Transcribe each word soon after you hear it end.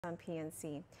On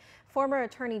PNC. Former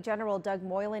Attorney General Doug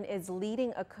Moylan is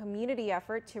leading a community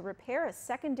effort to repair a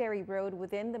secondary road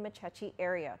within the Mecheche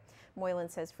area. Moylan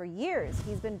says for years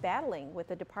he's been battling with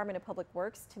the Department of Public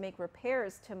Works to make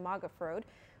repairs to Magaf Road,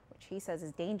 which he says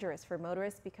is dangerous for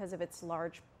motorists because of its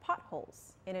large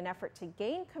potholes. In an effort to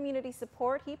gain community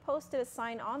support, he posted a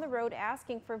sign on the road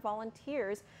asking for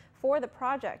volunteers for the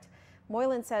project.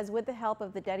 Moylan says with the help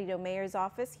of the Dededo Mayor's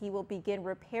office, he will begin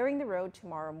repairing the road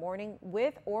tomorrow morning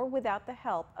with or without the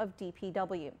help of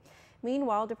DPW.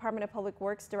 Meanwhile, Department of Public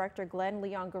Works Director Glenn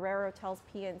Leon Guerrero tells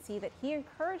PNC that he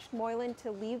encouraged Moylan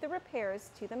to leave the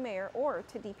repairs to the mayor or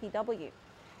to DPW.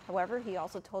 However, he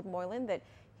also told Moylan that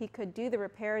he could do the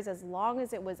repairs as long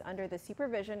as it was under the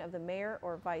supervision of the mayor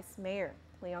or vice mayor.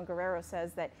 Leon Guerrero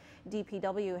says that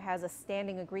DPW has a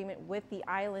standing agreement with the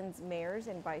island's mayors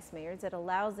and vice mayors that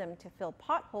allows them to fill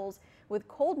potholes with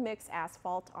cold mix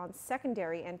asphalt on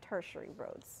secondary and tertiary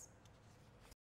roads.